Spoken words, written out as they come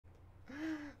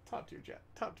Top tier, chat.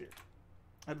 Top tier.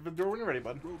 Head for the door when you're ready,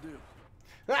 bud. Will do.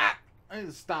 Ah! I need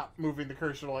to stop moving the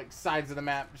cursor to like sides of the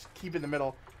map. Just keep it in the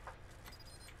middle.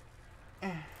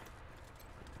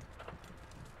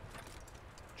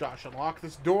 Josh, unlock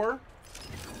this door.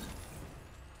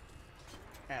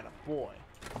 And a boy.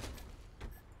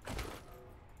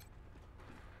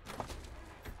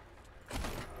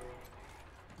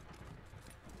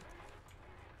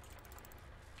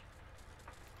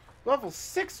 Level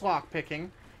 6 lockpicking.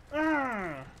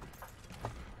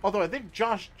 Although I think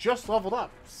Josh just leveled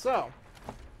up, so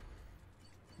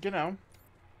you know,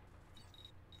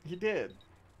 he did.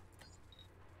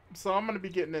 So I'm gonna be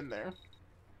getting in there.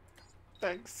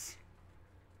 Thanks.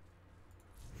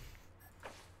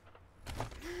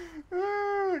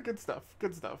 Good stuff.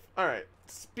 Good stuff. Alright.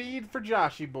 Speed for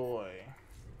Joshy boy.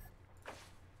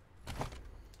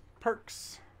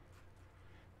 Perks.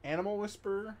 Animal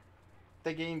Whisper.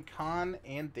 They gain con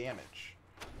and damage.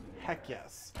 Heck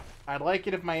yes. I'd like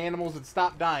it if my animals would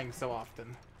stop dying so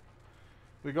often.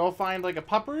 We go find like a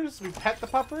puppers, we pet the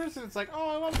puppers, and it's like, oh,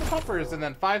 I love the puppers, and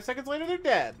then 5 seconds later they're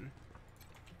dead.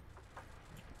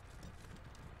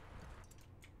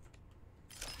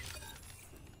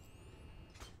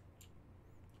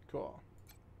 Cool.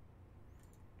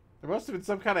 There must have been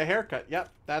some kind of haircut. Yep,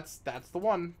 that's the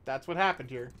one. That's what happened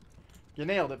here. You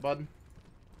nailed it, bud.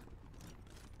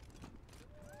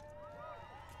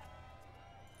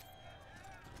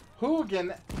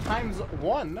 Hooligan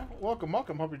 ×1. Welcome,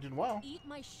 welcome. Hope you're doing well. Eat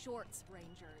my shorts,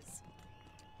 Rangers.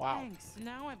 Wow. Thanks.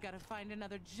 Now I've got to find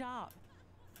another job.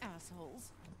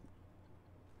 Assholes.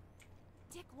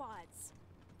 Dickwads.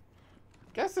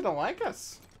 Guess they don't like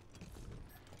us.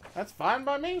 That's fine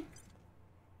by me.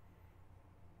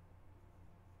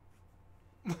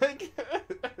 Like,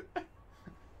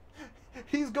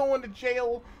 he's going to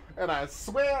jail, and I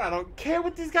swear I don't care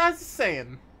what these guys are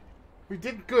saying. We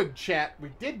did good, chat. We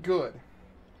did good.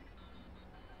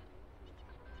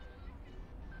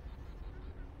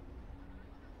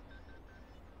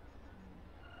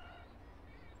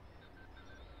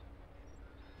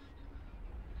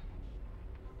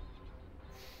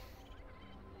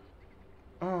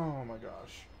 Oh my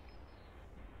gosh.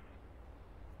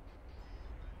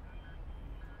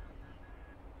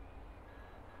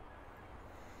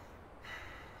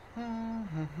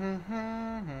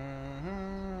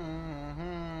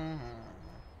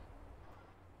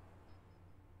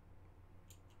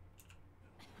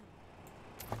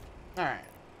 All right.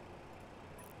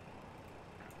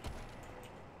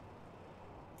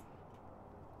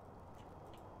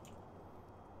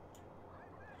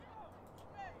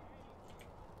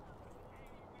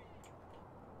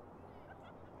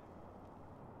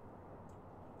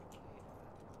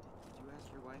 Did you ask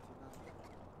your wife about that?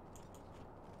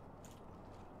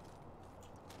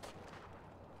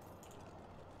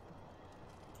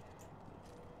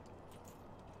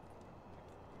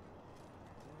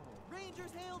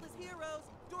 Rangers hailed as heroes.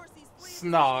 Dorsey's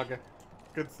fleet. Snog.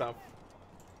 Good stuff.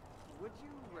 Would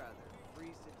you rather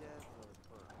freeze to death or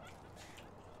burn?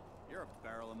 You're a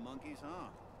barrel of monkeys, huh?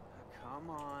 Come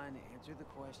on, answer the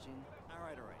question. All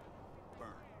right. Burn.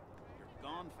 You're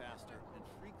gone faster, and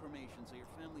free cremation so your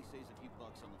family saves a few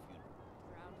bucks on the funeral.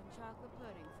 Ground and chocolate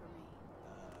pudding for me.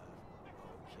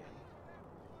 Okay.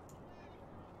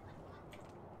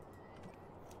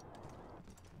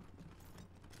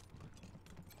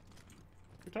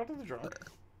 Can we talk to the drunk?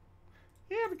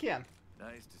 Yeah, we can.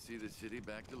 Nice to see the city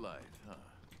back to life, huh?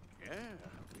 Yeah,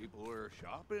 people were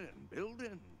shopping and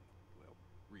building. Well,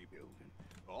 rebuilding.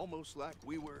 Almost like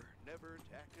we were never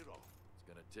attacked at all. It's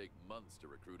gonna take months to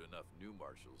recruit enough new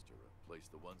marshals to replace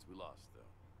the ones we lost, though.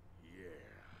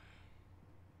 Yeah.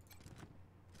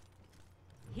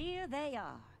 Here they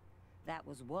are. That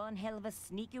was one hell of a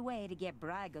sneaky way to get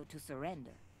Brygo to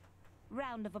surrender.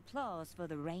 Round of applause for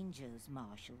the Rangers,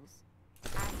 Marshals.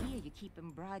 I hear you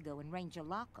keeping Brygo in Ranger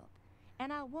lockup,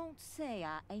 and I won't say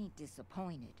I ain't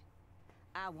disappointed.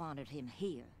 I wanted him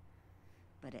here,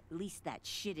 but at least that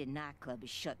shitty nightclub is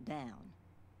shut down.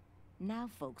 Now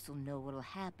folks will know what'll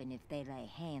happen if they lay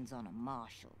hands on a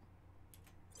marshal.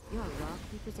 Your law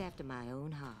keeper's after my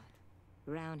own heart.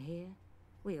 Around here,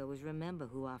 we always remember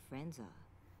who our friends are.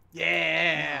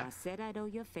 Yeah. Now, I said I'd owe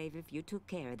you a favor if you took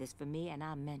care of this for me, and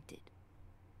I meant it.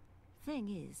 Thing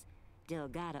is,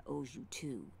 Delgado owes you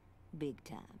too, big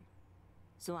time.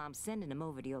 So I'm sending him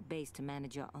over to your base to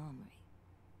manage your armory.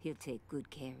 He'll take good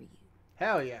care of you.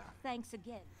 Hell yeah. Thanks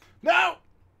again. No!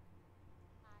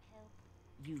 I help.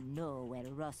 You know where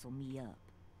to rustle me up.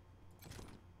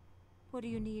 What do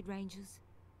you need, Rangers?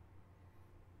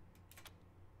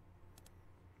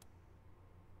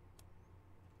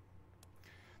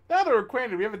 Now that we're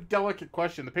acquainted, we have a delicate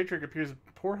question. The Patriarch appears in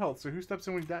poor health, so who steps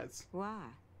in when he dies? Why?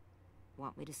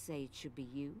 Want me to say it should be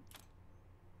you?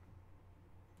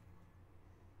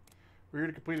 We're here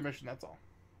to complete a mission, that's all.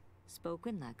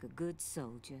 Spoken like a good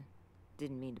soldier.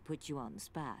 Didn't mean to put you on the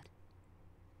spot.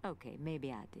 Okay,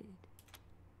 maybe I did.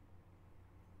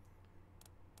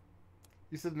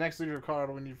 You said the next leader of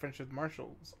Colorado we need friendship with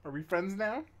marshals. Are we friends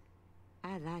now?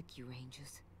 I like you,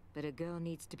 Rangers, but a girl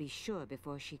needs to be sure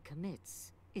before she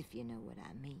commits, if you know what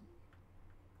I mean.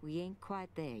 We ain't quite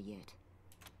there yet.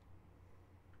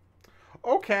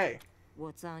 Okay.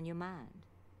 What's on your mind?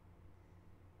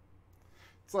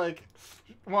 It's like,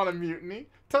 want a mutiny?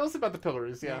 Tell us about the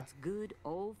pillories, yeah. That's good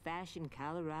old-fashioned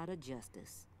Colorado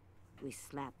justice. We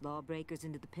slap lawbreakers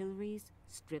into the pillories,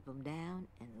 strip them down,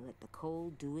 and let the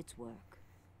cold do its work.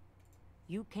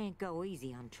 You can't go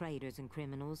easy on traitors and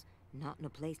criminals, not in a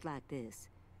place like this.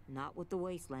 Not with the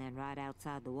Wasteland right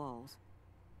outside the walls.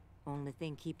 Only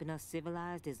thing keeping us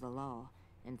civilized is the law,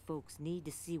 and folks need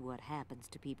to see what happens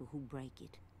to people who break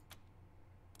it.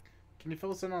 Can you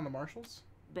fill us in on the marshals?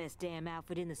 Best damn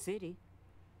outfit in the city.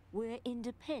 We're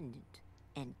independent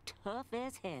and tough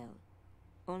as hell.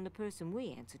 Only person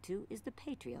we answer to is the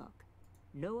Patriarch.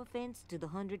 No offense to the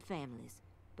 100 families,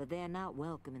 but they're not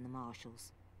welcome in the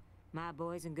marshals. My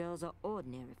boys and girls are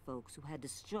ordinary folks who had to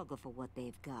struggle for what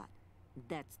they've got.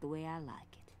 That's the way I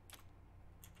like it.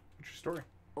 What's your story?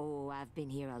 Oh, I've been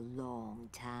here a long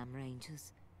time,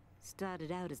 Rangers.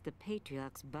 Started out as the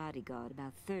Patriarch's bodyguard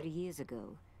about 30 years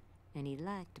ago, and he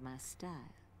liked my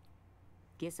style.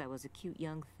 Guess I was a cute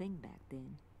young thing back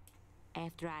then.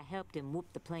 After I helped him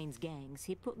whoop the Plains gangs,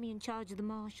 he put me in charge of the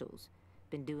marshals.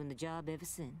 Been doing the job ever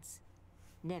since.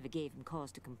 Never gave him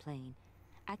cause to complain.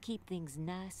 I keep things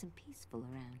nice and peaceful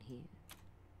around here.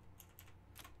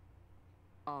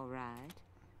 All right.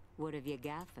 What have you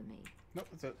got for me? Nope,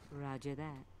 that's it. Roger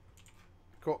that.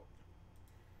 Cool.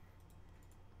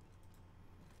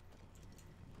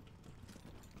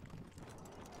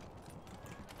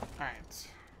 Alright.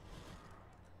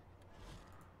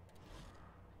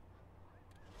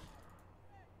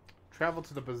 Travel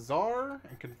to the bazaar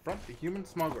and confront the human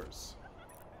smugglers.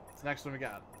 That's the next one we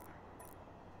got.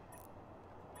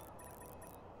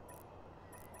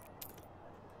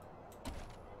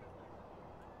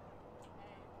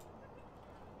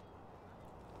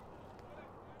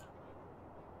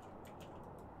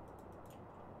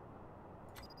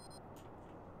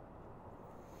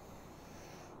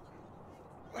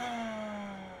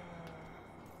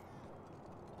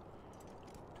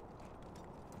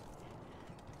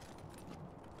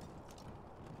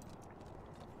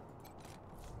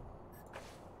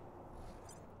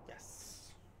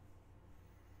 Yes.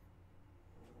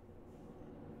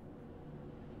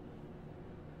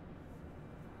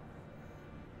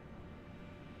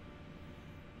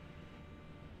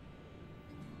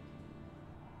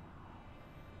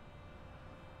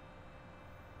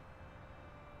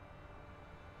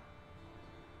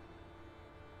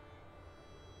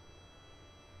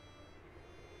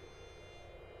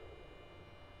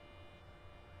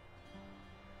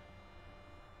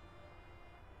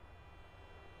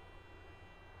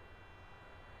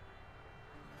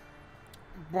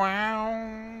 Wow.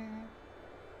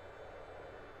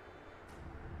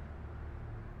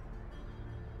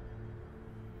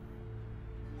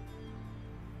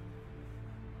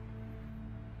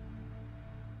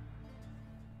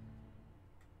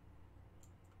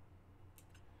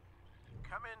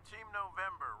 Come in, Team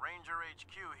November, Ranger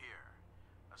HQ here.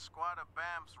 A squad of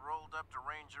BAMFs rolled up to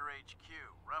Ranger HQ,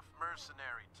 rough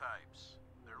mercenary types.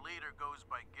 Their leader goes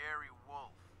by Gary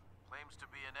Wolf, claims to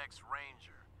be an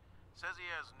ex-Ranger. Says he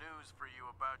has news for you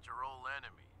about your old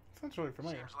enemy. Sounds really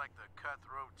familiar. Seems like the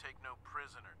cutthroat take no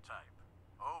prisoner type.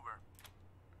 Over.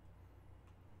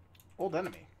 Old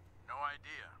enemy. No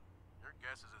idea. Your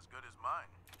guess is as good as mine.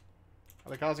 Are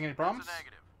they causing any problems? That's a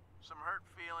negative. Some hurt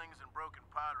feelings and broken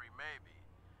pottery maybe,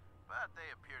 but they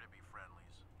appear to be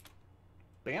friendlies.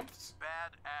 Bamfs?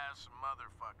 Badass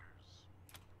motherfuckers.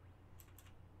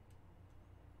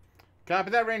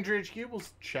 Copy that, Ranger HQ. We'll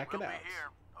check it We'll out. be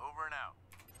here. Over and out.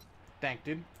 Thank,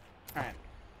 dude. Alright.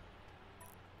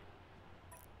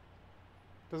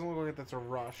 Doesn't look like that's a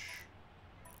rush.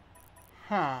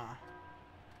 Huh.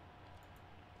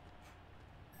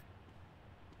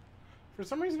 For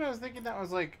some reason I was thinking that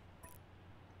was like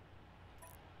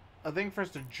a thing for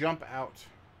us to jump out.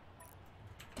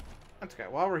 That's okay.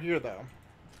 While we're here though.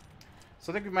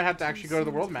 So I think we might have to actually go to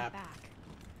the world map.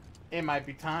 It might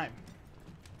be time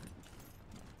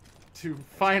to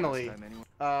finally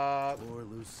Poor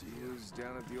Lucille's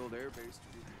down at the old airbase to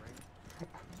do the rain.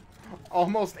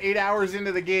 almost 8 hours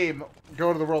into the game,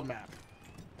 go to the world map.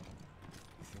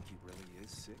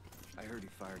 I heard he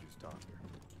fired his doctor.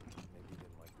 Maybe he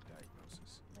didn't like the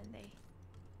diagnosis. Then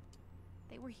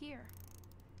they were here.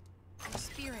 Their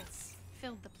spirits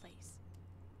filled the place.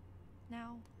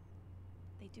 Now,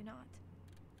 they do not.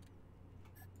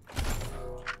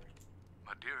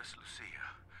 My dearest Lucia,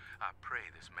 I pray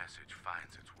this message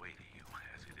finds its way to you,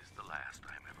 as it is the last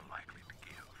I am ever likely to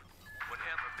give.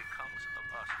 Whatever becomes of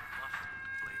us, you mustn't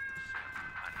blame yourself.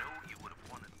 I know you would have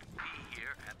wanted to be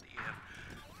here at the end,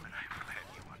 but I am glad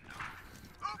you are not.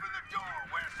 Open the door,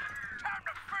 Wilson! Time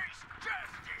to face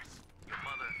justice! Your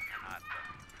mother and I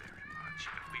love you very much,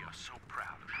 and we are so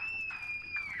proud of you.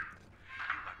 You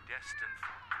are destined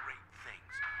for great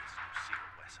things, Miss Lucille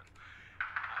Wesson.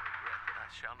 I regret that I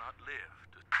shall not live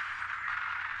to...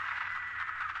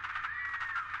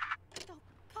 Oh,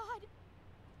 God!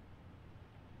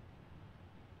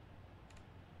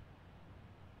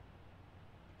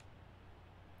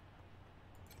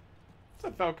 What's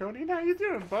up, Falcone? How you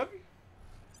doing, bud?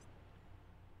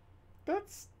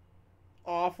 That's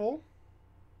awful.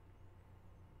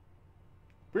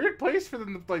 Weird place for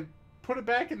them to, like, put it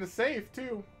back in the safe,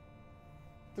 too.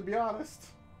 To be honest.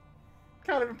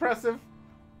 Kind of impressive.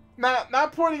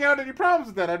 Not pointing out any problems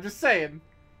with that, I'm just saying.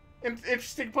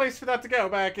 Interesting place for that to go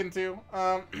back into.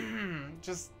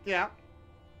 Just, yeah.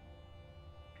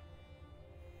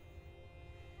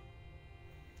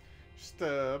 Just,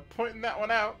 pointing that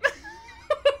one out.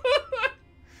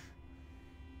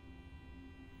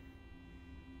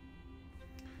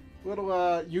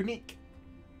 Little, unique.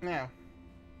 Yeah.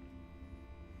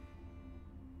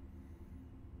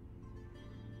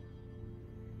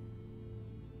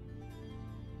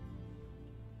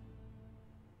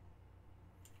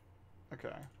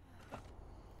 Okay.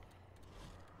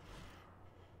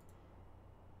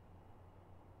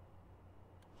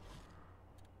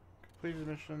 Completed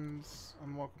missions,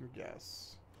 unwelcome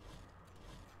guests.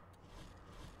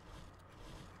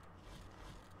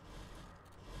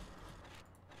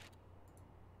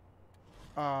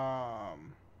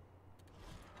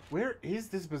 Where is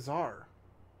this bazaar?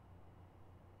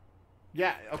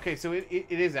 Yeah, okay, so it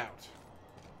is out.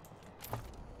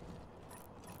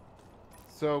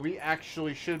 So we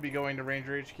actually should be going to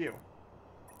Ranger HQ.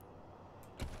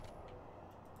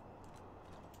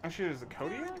 Actually, there's a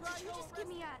Kodiak? Could you just give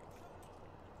me a...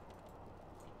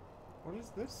 What is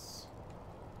this?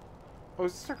 Oh,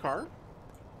 is this our car?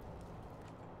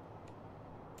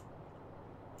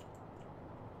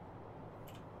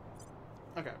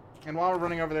 Okay. And while we're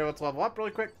running over there, let's level up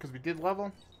really quick, because we did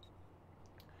level.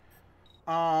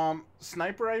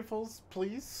 Sniper rifles,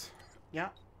 please. Yeah.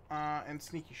 And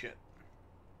sneaky shit.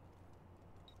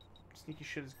 Sneaky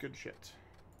shit is good shit.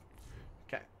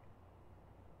 Okay.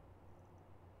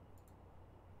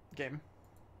 Game.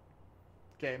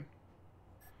 Game.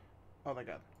 Oh my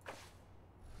god.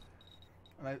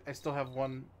 And I still have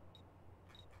one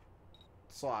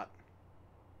slot.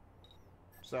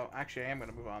 So, actually, I am going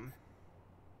to move on.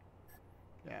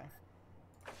 Yeah.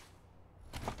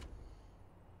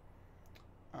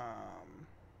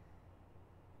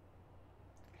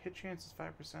 Hit chance is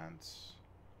 5%.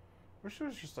 Wish there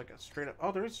was just like a straight up...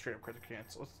 Oh, there is straight up critical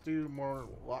chance. Let's do more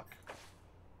luck.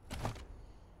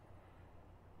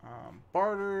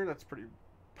 Barter, that's pretty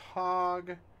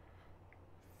pog.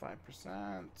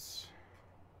 5%.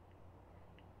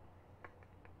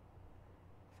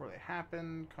 Before they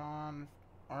happen. Con.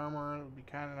 Armor would be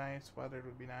kind of nice. Weathered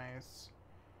would be nice.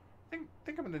 I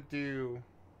think I'm going to do...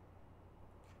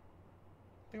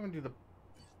 I think I'm going to do the...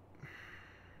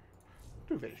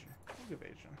 Do evasion. I'll do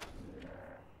evasion.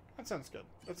 That sounds good.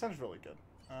 That sounds really good.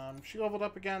 She leveled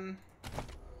up again.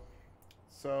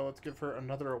 So let's give her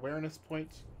another awareness point.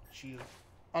 She's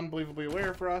unbelievably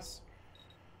aware for us.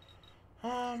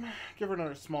 Give her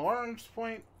another small arms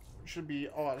point. Should be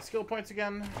a lot of skill points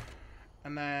again.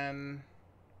 And then...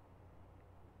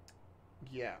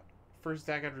 Yeah. First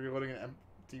attack after reloading an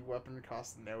empty weapon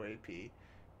costs no AP.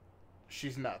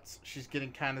 She's nuts. She's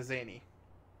getting kind of zany.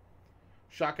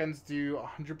 Shotguns do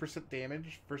 100%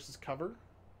 damage versus cover.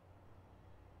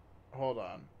 Hold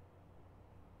on.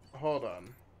 Hold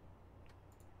on.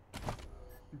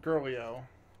 Girlio.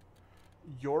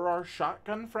 You're our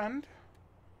shotgun friend?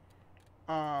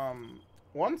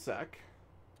 One sec.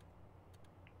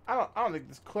 I don't think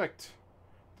this clicked.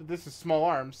 That this is small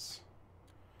arms.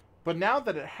 But now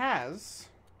that it has...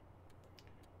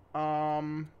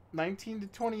 19 to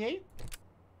 28?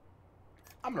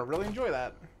 I'm gonna really enjoy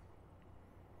that.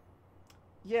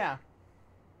 Yeah.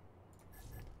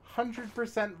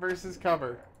 100% versus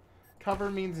cover. Cover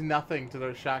means nothing to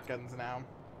those shotguns now.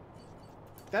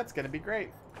 That's gonna be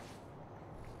great.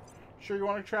 Sure you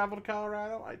want to travel to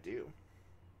Colorado? I do.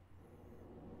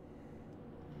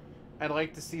 I'd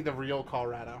like to see the real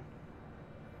Colorado.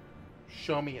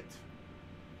 Show me it.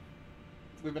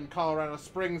 We've been in Colorado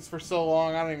Springs for so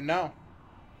long, I don't even know.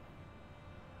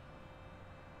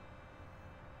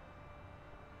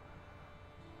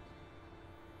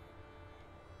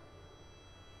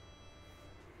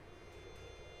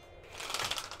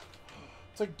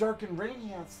 It's like dark and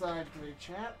rainy outside today,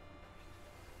 chat.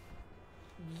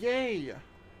 Yay!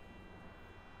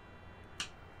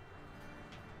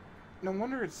 No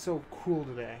wonder it's so cool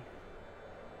today.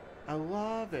 I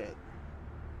love it.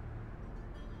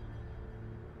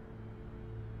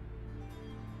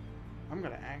 I'm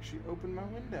gonna actually open my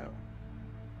window.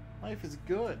 Life is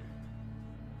good.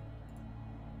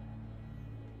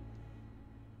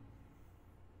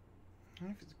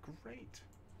 Life is great.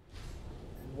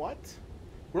 What?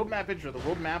 World map intro. The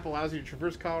world map allows you to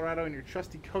traverse Colorado in your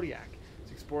trusty Kodiak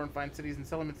to explore and find cities and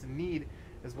settlements in need,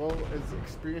 as well as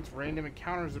experience random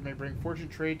encounters that may bring fortune,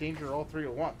 trade, danger, or all three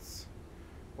at once.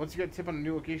 Once you get a tip on a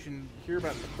new location, hear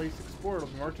about the place to explore, it'll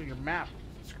be marked on your map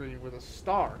screen with a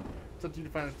star. It's up to you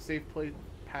to find a safe place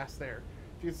past there.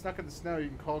 If you get stuck in the snow, you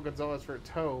can call Gonzalez for a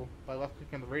tow by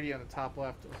left-clicking on the radio on the top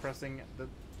left or pressing the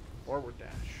forward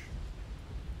dash.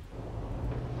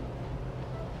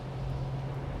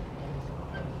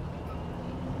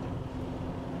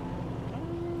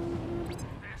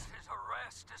 This is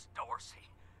Orestes Dorsey,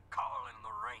 calling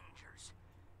the Rangers.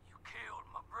 You killed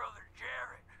my brother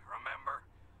Jarrett, remember?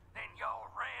 Then y'all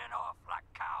ran off like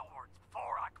cowards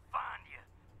before I could find you.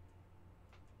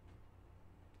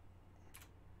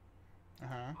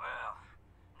 Well,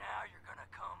 now you're gonna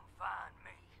come find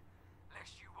me.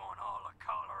 Unless you want all of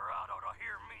Colorado to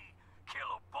hear me kill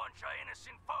a bunch of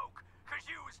innocent folk, 'cause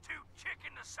you was too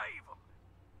chicken to save them.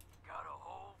 Got a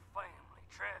whole family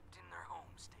trapped in their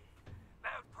homestead.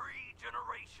 About 3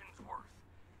 generations worth.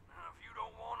 Now, if you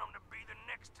don't want them to be the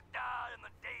next to die and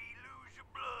the day you lose your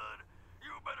blood, you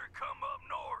better come up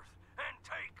north and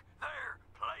take their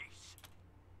place.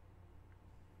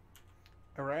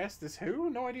 Erastus who?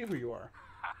 No idea who you are.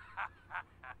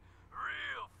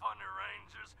 Real funny,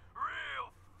 Rangers.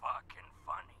 Real fucking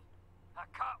funny. I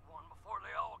caught one before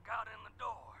they all got in the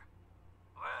door.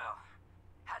 Well,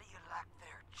 how do you like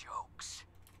their jokes?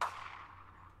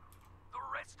 The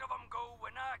rest of them go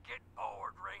when I get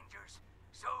bored, Rangers.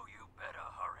 So you better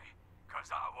hurry, 'cause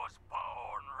I was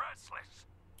born restless.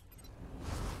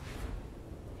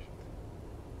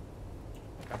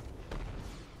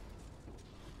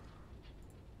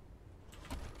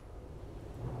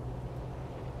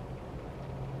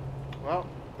 Well,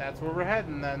 that's where we're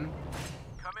heading then.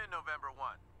 Come in November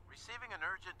 1. Receiving an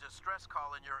urgent distress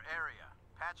call in your area.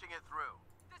 Patching it through.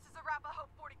 This is Arapahoe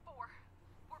 44.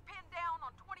 We're pinned down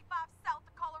on 25 south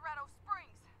of Colorado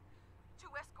Springs. 2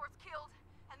 escorts killed,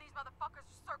 and these motherfuckers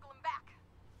are circling back.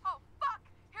 Oh, fuck!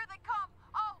 Here they come!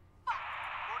 Oh, fuck!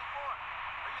 44!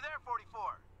 Are you there,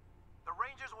 44? The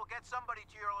Rangers will get somebody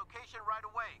to your location right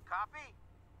away. Copy?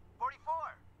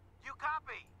 44! You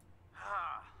copy?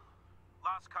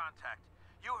 Lost contact.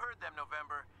 You heard them,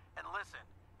 November. And listen,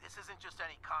 this isn't just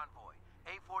any convoy.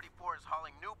 A44 is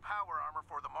hauling new power armor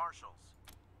for the Marshals.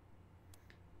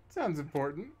 Sounds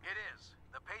important. It is.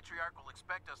 The Patriarch will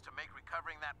expect us to make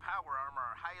recovering that power armor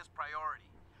our highest priority.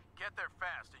 Get there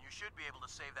fast, and you should be able to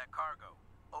save that cargo.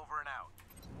 Over and out.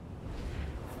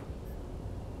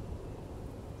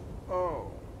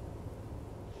 Oh.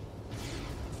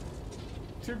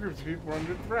 2 groups of people are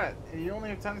under threat, and you only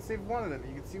have time to save one of them.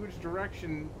 You can see which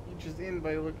direction each is in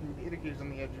by looking at the indicators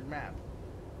on the edge of your map.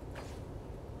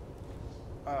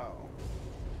 Oh.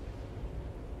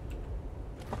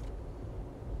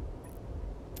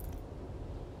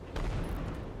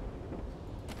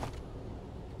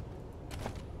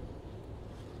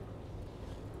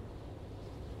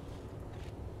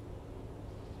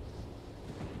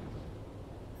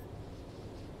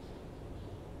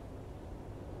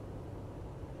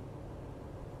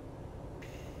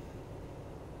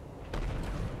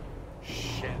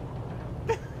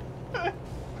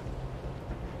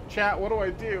 Chat, what do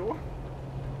I do?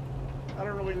 I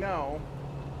don't really know.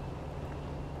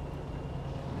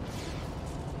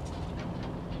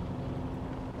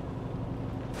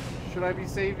 Should I be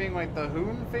saving, like, the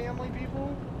Hoon family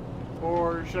people?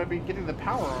 Or should I be getting the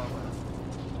power armor?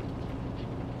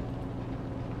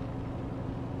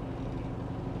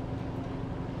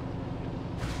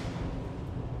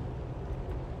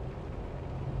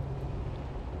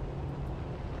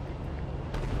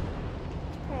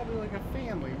 Like a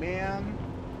family, man.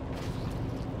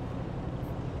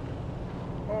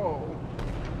 Oh.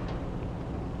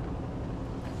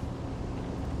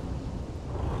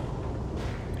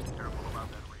 Careful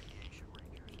about that radiation,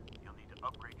 Rangers. You'll need to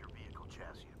upgrade your vehicle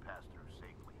chassis and pass through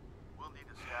safely. We'll need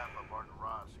to staff up our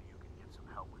garage so you can get some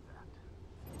help with that.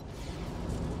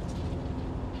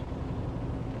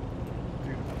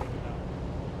 Dude,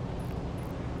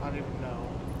 I don't even know.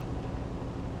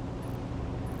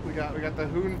 We got the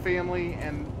Hoon family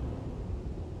and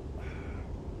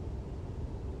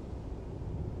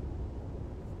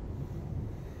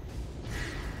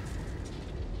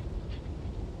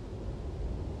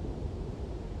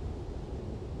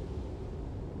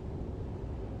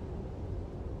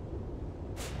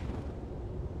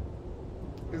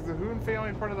is the Hoon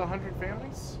family part of the 100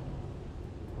 families?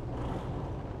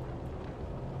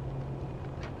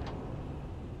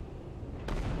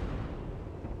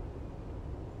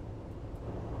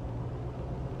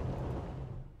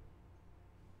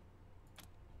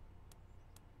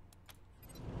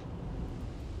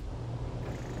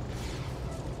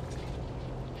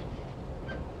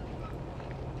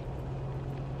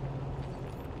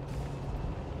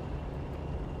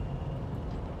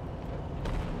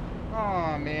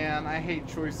 Oh man, I hate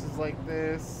choices like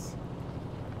this.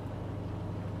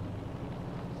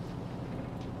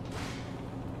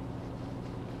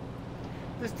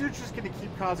 This dude's just gonna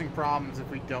keep causing problems if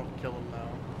we don't kill him though.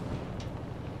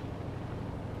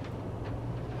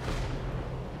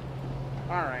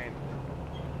 Alright.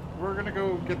 We're gonna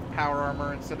go get the power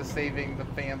armor instead of saving the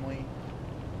family.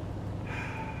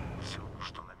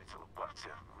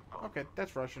 Okay,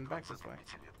 that's Russian. Back this way.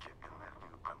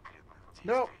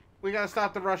 Nope. We gotta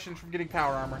stop the Russians from getting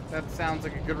power armor. That sounds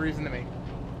like a good reason to me.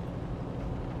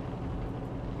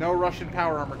 No Russian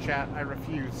power armor, chat. I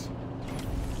refuse.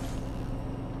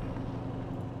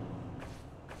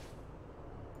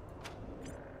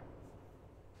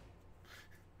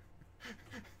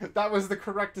 That was the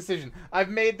correct decision. I've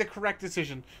made the correct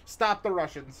decision. Stop the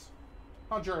Russians.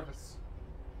 Oh, Jervis.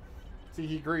 See,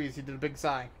 he agrees. He did a big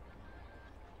sigh.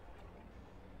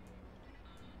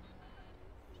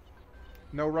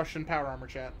 No Russian power armor,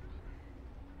 chat.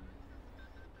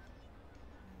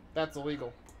 That's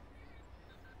illegal.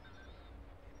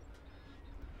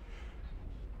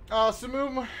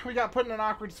 Samoom, we got put in an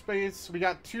awkward space. We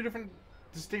got two different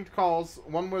distinct calls.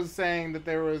 One was saying that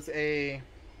there was a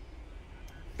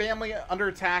family under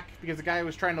attack because the guy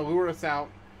was trying to lure us out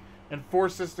and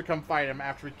force us to come fight him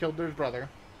after we killed his brother.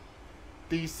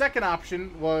 The second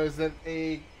option was that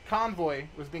a convoy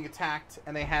was being attacked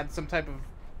and they had some type of,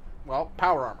 well,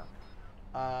 power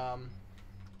armor.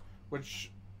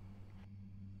 Which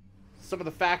some of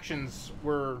the factions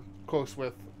we're close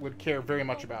with would care very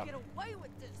much about. Get away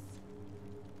with this.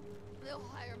 They'll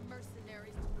hire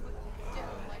mercenaries to put you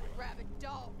down like rabid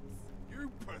dogs.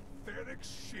 You pathetic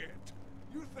shit.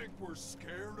 You think we're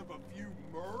scared of a few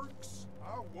mercs?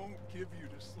 I won't give you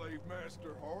to Slave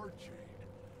Master Hardchain.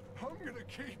 I'm gonna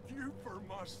keep you for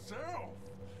myself.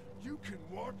 You can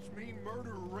watch me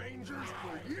murder rangers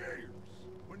for years.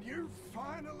 When you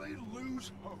finally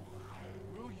lose hope,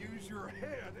 we'll use your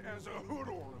head as a hood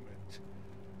ornament.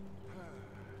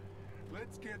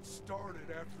 Let's get started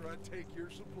after I take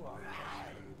your supplies.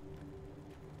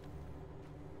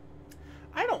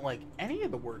 I don't like any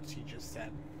of the words he just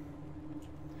said.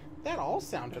 That all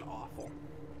sounded awful.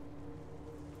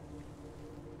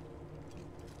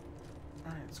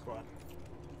 Alright, squad.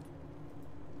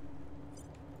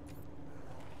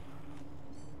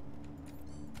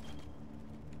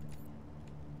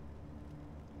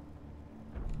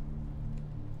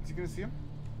 Is he gonna see him?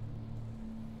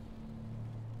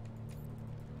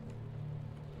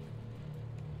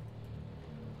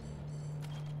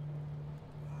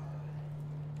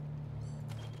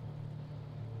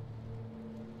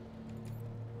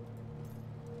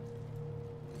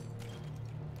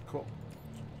 Cool.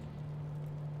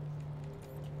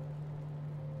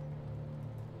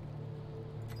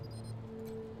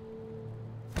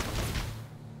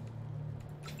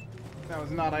 That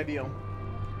was not ideal.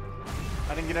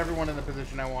 I didn't get everyone in the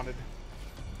position I wanted.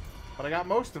 But I got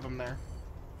most of them there.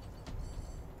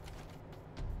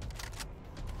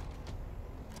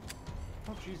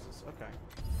 Oh, Jesus. Okay.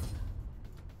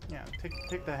 Yeah,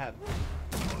 take the head.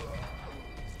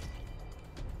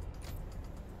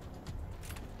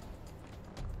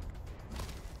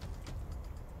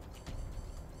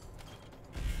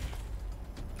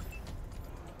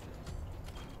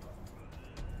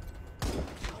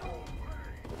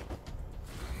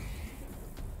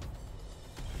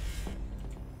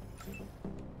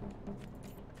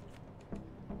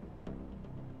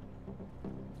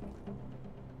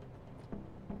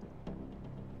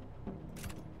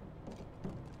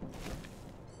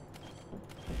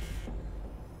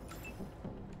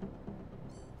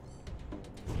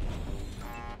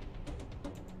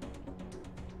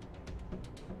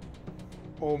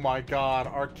 Oh my god,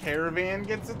 our caravan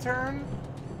gets a turn?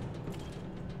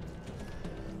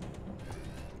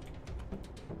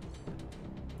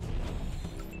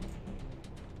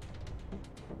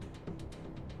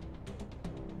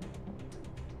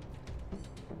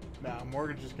 Nah,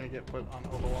 Morgan's just gonna get put on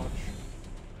Overwatch.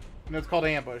 And it's called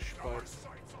ambush, but...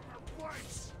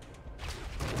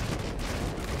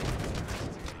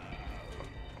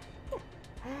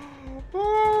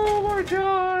 Oh my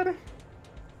god!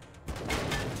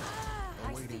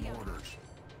 Awaiting orders.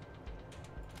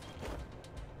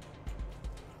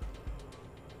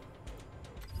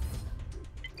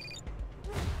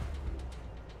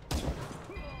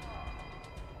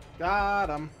 Got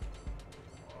him.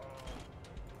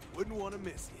 Wouldn't want to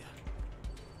miss you.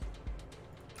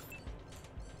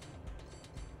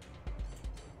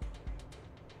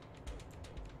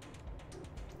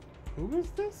 Who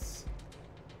is this?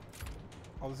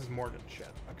 Oh, this is Morgan. Shit.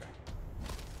 Okay.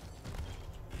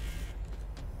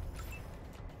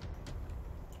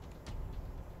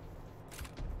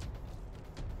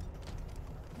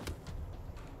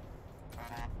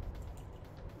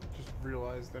 Just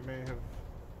realized I may have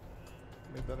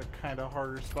made that a kind of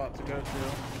harder spot to go to.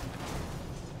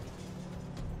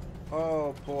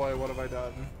 Oh boy, what have I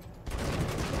done?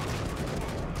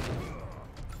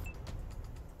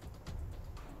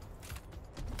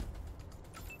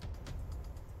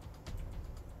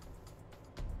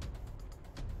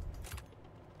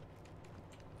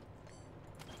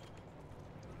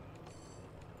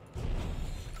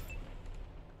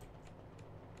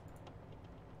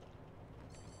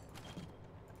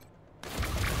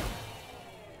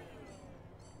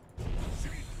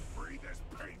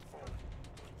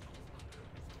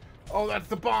 Oh, that's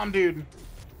the bomb dude.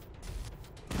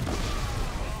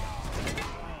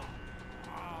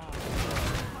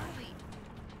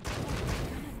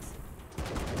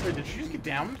 Wait, did she just get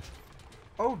downed?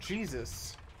 Oh,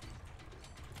 Jesus.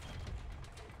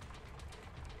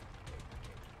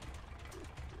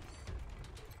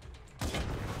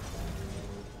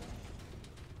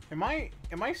 Am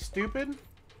I stupid?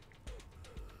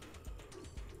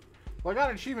 Well, I got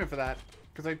an achievement for that,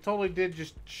 because I totally did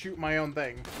just shoot my own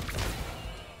thing.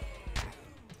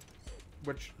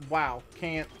 Which, wow,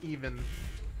 can't even.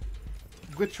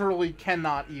 Literally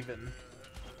cannot even.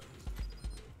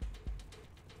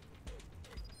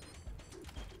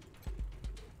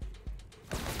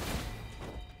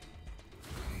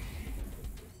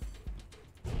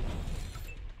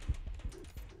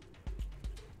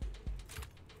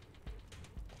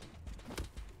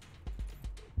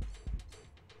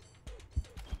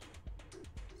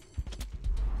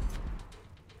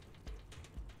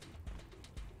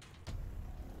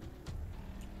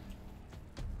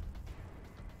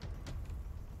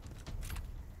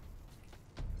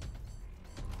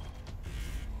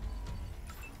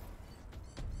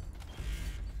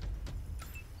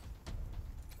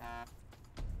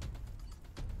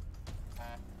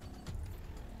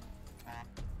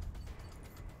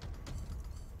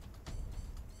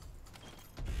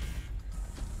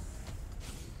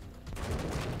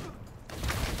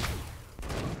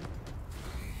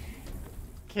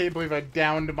 Can't believe I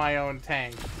downed my own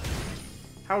tank.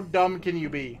 How dumb can you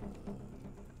be?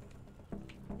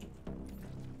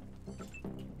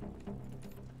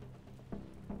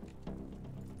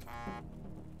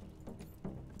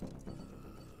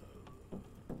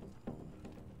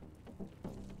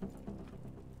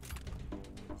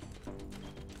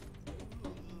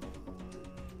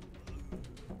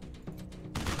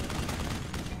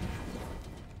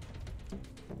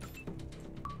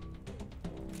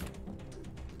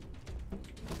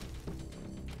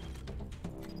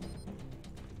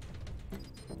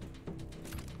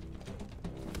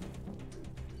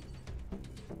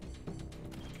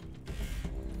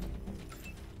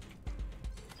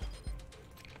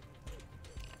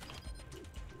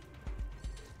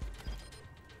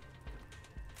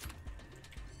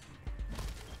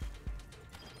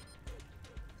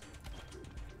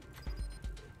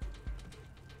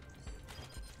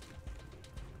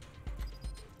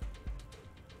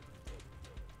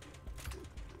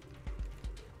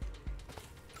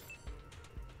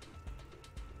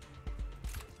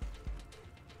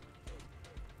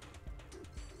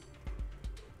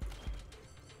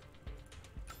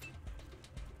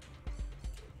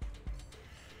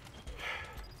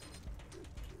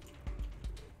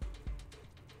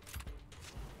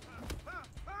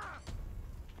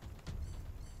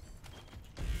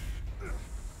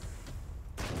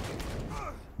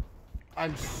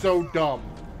 I'm so dumb.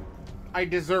 I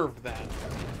deserved that.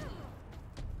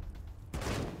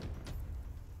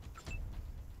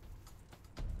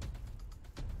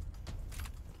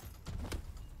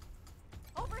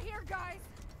 here, guys!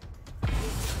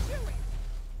 Do it!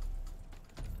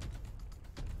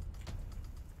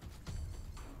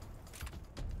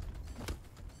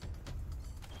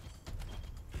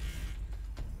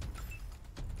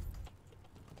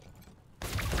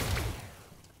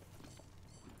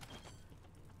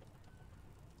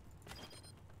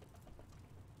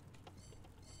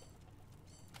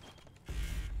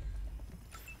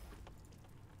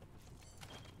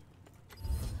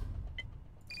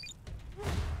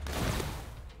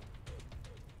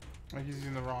 Like he's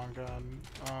using the wrong gun.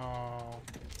 Oh.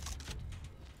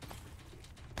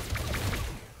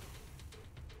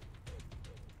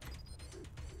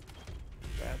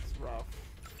 That's rough.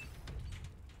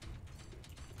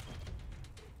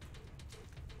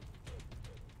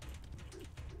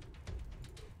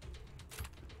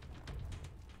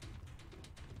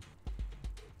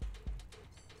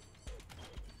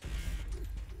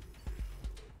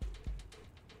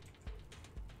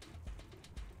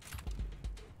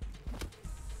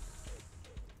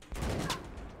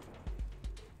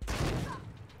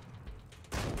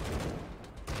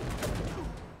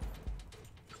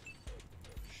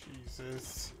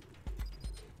 Jesus.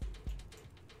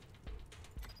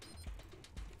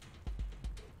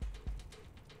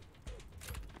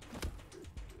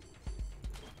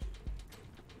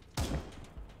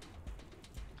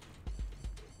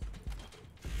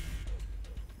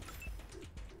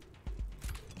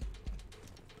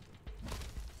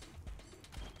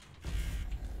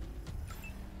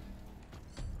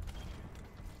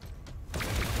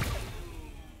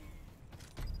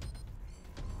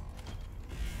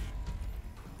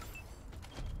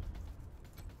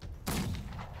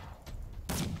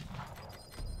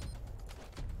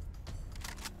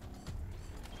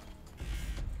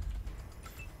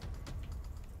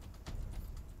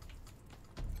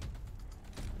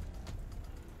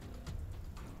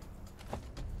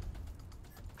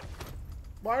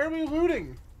 Why are we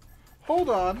looting? Hold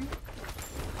on.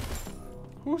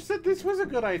 Who said this was a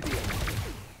good idea?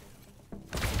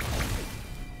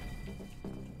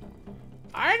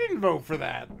 I didn't vote for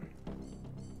that.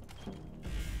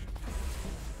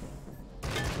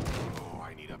 Oh,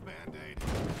 I need a band-aid.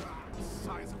 The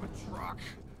size of a truck.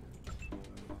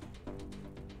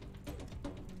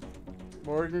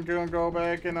 Morgan gonna go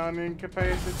back and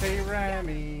unincapacitate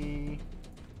Remy.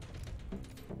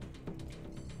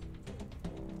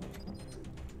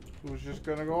 Who's just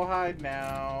gonna go hide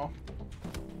now?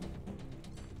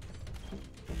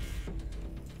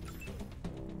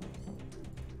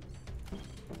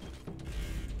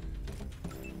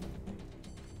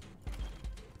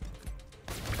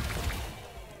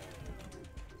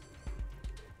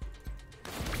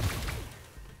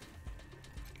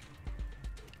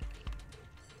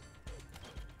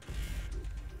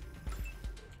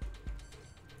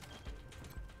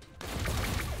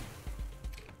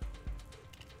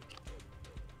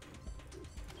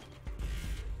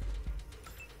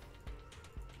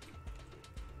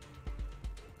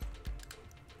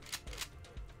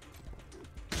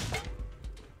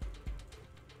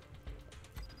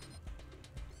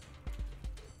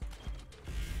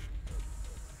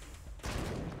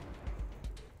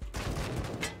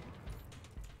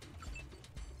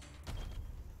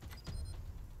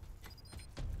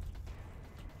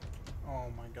 Oh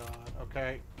my god.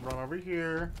 Okay, run over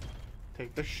here.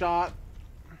 Take the shot.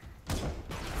 I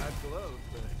glowed,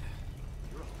 but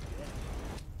you're all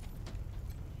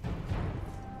dead.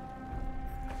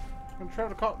 I'm trying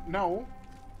to call. No.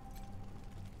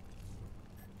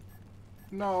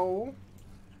 No.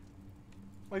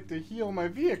 Like to heal my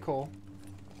vehicle.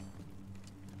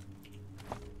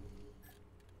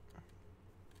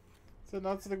 Is that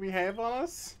not something we have on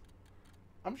us?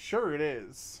 I'm sure it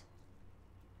is.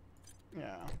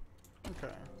 Yeah.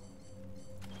 Okay.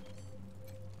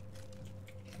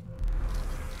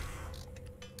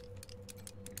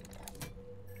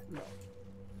 No.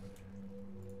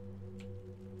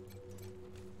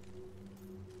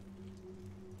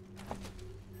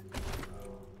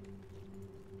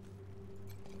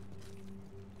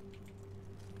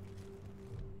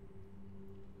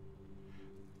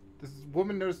 This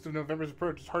woman noticed of November's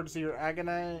approach. It's hard to see her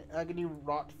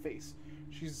agony-wrought face.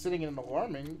 She's sitting in an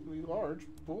alarmingly large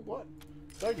pool of blood.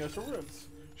 Diagnosed with wounds.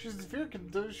 She has severe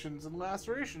conditions and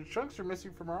lacerations. Chunks are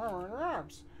missing from her armor and her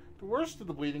arms. The worst of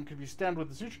the bleeding could be stabbed with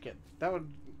the suture kit. That would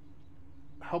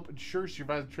help ensure she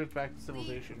survives the trip back to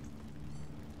civilization.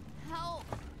 Help!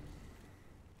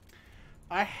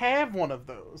 I have one of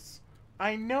those.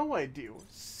 I know I do.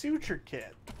 Suture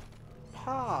kit.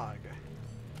 Pog.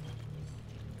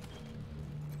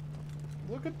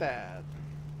 Look at that.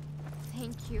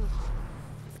 Thank you.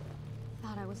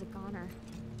 Thought I was a goner.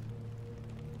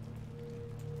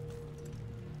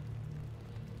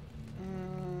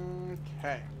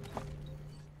 Okay.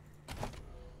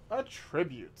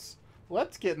 Attributes.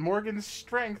 Let's get Morgan's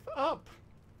strength up.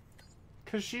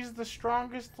 Because she's the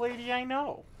strongest lady I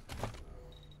know.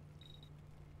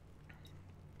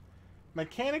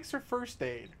 Mechanics or first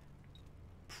aid?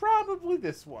 Probably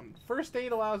this one. First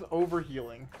aid allows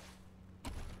overhealing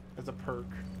as a perk.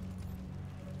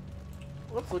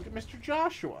 Let's look at Mr.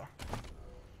 Joshua.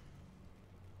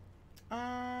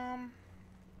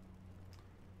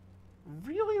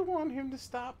 Really want him to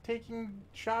stop taking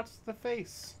shots to the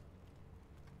face.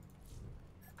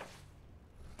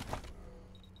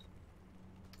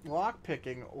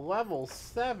 Lockpicking, level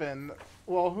 7.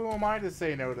 Well, who am I to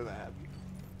say no to that?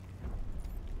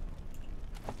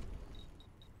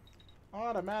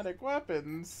 Automatic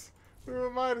weapons. Who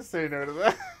am I to say no to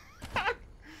that?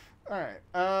 Alright.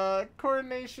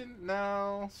 Coordination,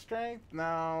 no. Strength,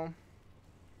 no.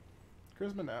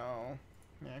 Charisma, no.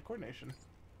 Yeah, coordination.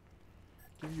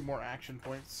 Give you more action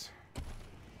points.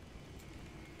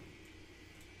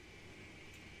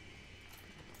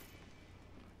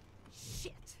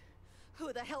 Shit.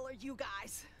 Who the hell are you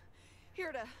guys?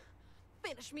 Here to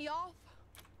finish me off?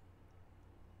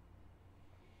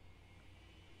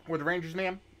 We're the Rangers,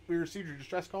 ma'am. We received your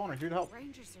distress call and are here to help.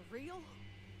 Rangers are real?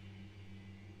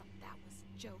 Thought that was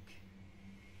a joke.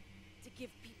 To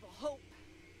give people hope.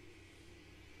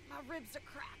 My ribs are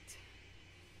cracked.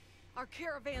 Our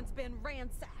caravan's been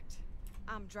ransacked.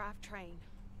 I'm drivetrain.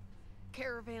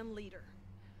 Caravan leader.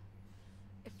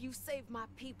 If you save my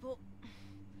people,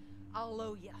 I'll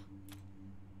owe ya.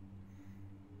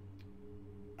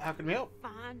 How can we help?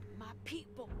 Find my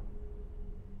people.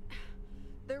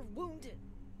 They're wounded.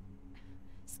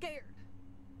 Scared.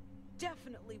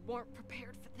 Definitely weren't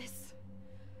prepared for this.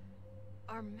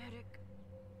 Our medic...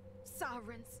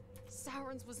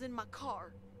 Sirens was in my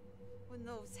car. When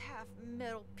those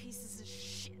half-metal pieces of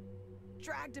shit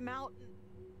dragged him out and...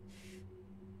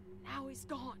 Now he's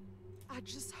gone. I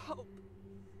just hope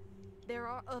there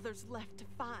are others left to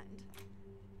find.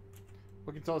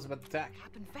 What can you tell us about the attack?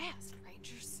 Happened fast,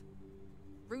 Rangers.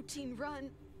 Routine run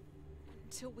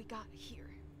until we got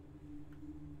here.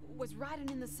 Was riding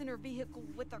in the center vehicle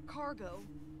with our cargo.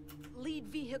 Lead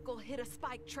vehicle hit a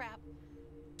spike trap,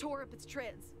 tore up its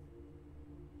treads.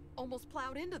 Almost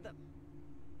plowed into them.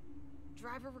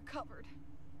 Driver recovered.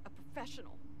 A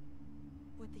professional.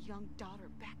 With a young daughter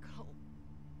back home.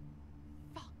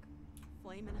 Fuck.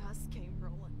 Flaming Husk came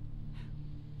rolling.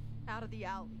 Out of the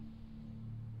alley.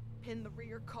 Pinned the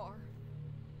rear car.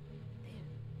 Then,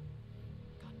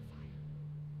 gunfire.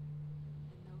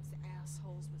 And those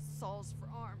assholes with saws for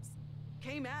arms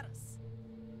came at us.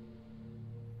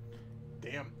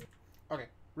 Damn. Okay,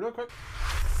 real quick.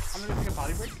 I'm gonna take a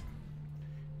potty break.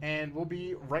 And we'll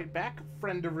be right back,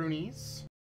 friend-a-roonies.